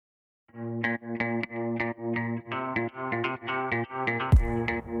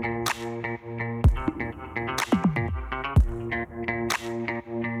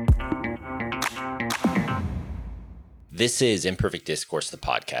This is Imperfect Discourse, the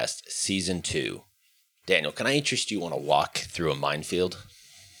podcast, Season 2. Daniel, can I interest you on a walk through a minefield?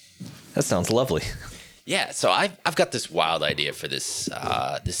 That sounds lovely. Yeah, so I've got this wild idea for this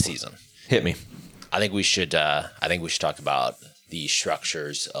this season. Hit me. I think we should talk about the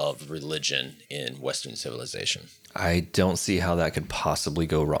structures of religion in Western civilization. I don't see how that could possibly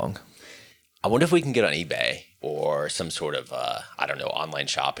go wrong. I wonder if we can get on eBay or some sort of online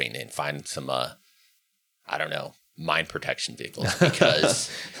shopping and find some mine protection vehicles,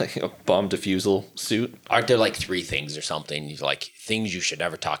 because like a bomb defusal suit. Aren't there like three things or something, like things you should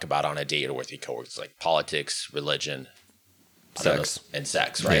never talk about on a date or with your coworkers, like politics, religion, sex, and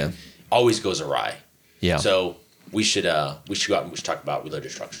sex, right? Yeah. Always goes awry. Yeah. So we should go out and we should talk about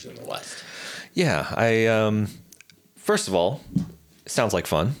religious structures in the West. Yeah. I first of all, it sounds like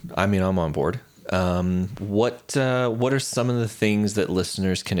fun. I mean, I'm on board. What are some of the things that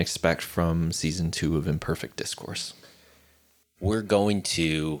listeners can expect from season 2 of Imperfect Discourse? We're going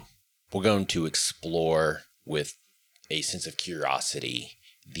to explore with a sense of curiosity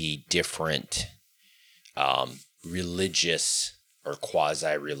the different religious or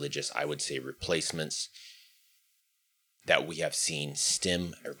quasi-religious, I would say, replacements that we have seen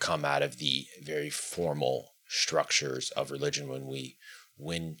stem or come out of the very formal structures of religion.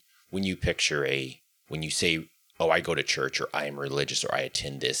 When you say, oh, I go to church, or I am religious, or I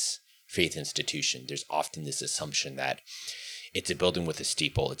attend this faith institution, there's often this assumption that it's a building with a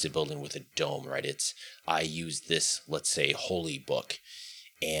steeple, it's a building with a dome, right? I use this, let's say, holy book.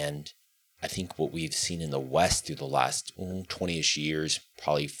 And I think what we've seen in the West through the last 20-ish years,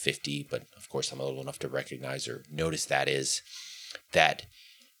 probably 50, but of course I'm old enough to recognize or notice that, is that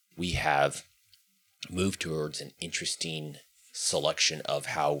we have moved towards an interesting selection of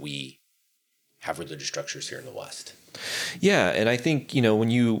how we have religious structures here in the West. Yeah, and I think, when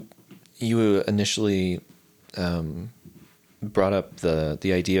you initially brought up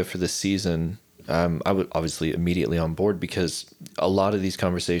the idea for this season, I was obviously immediately on board, because a lot of these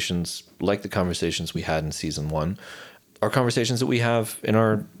conversations, like the conversations we had in season 1, are conversations that we have in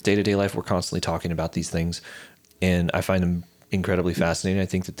our day-to-day life. We're constantly talking about these things, and I find them incredibly fascinating. I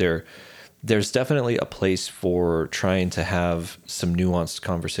think that there's definitely a place for trying to have some nuanced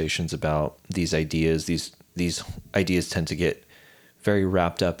conversations about these ideas. These ideas tend to get very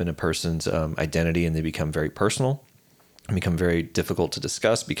wrapped up in a person's identity, and they become very personal and become very difficult to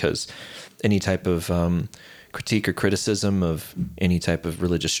discuss, because any type of critique or criticism of any type of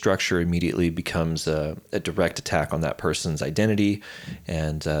religious structure immediately becomes a direct attack on that person's identity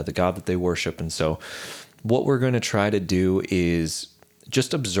and the God that they worship. And so what we're going to try to do is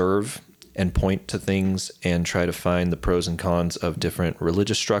just observe and point to things and try to find the pros and cons of different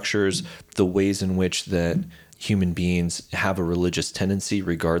religious structures, the ways in which that human beings have a religious tendency,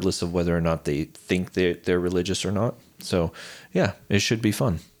 regardless of whether or not they think they're religious or not. So, yeah, it should be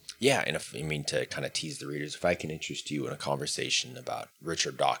fun. Yeah, and to kind of tease the readers, if I can interest you in a conversation about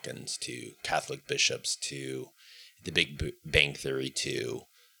Richard Dawkins, to Catholic bishops, to the Big Bang Theory, to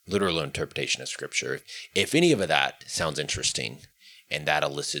literal interpretation of Scripture, if any of that sounds interesting, and that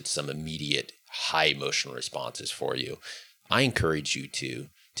elicits some immediate high emotional responses for you, I encourage you to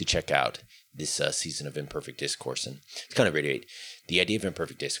check out this season of Imperfect Discourse. And to kind of reiterate, the idea of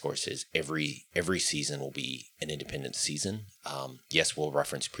Imperfect Discourse is every season will be an independent season. Yes, we'll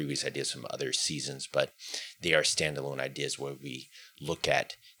reference previous ideas from other seasons, but they are standalone ideas where we look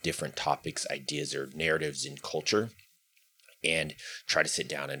at different topics, ideas, or narratives in culture, and try to sit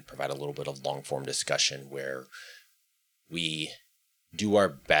down and provide a little bit of long-form discussion where we do our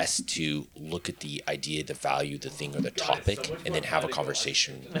best to look at the idea, the value, the thing, or the topic, and then have a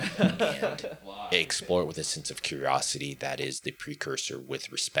conversation and explore it with a sense of curiosity that is the precursor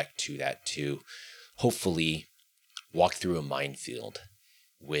with respect to that, to hopefully walk through a minefield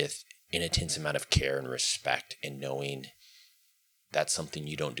with an intense amount of care and respect, and knowing that's something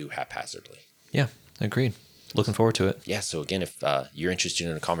you don't do haphazardly. Yeah, agreed. Looking forward to it. Yeah, so again, if you're interested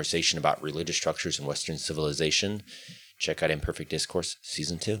in a conversation about religious structures in Western civilization, check out Imperfect Discourse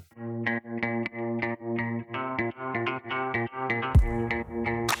Season 2.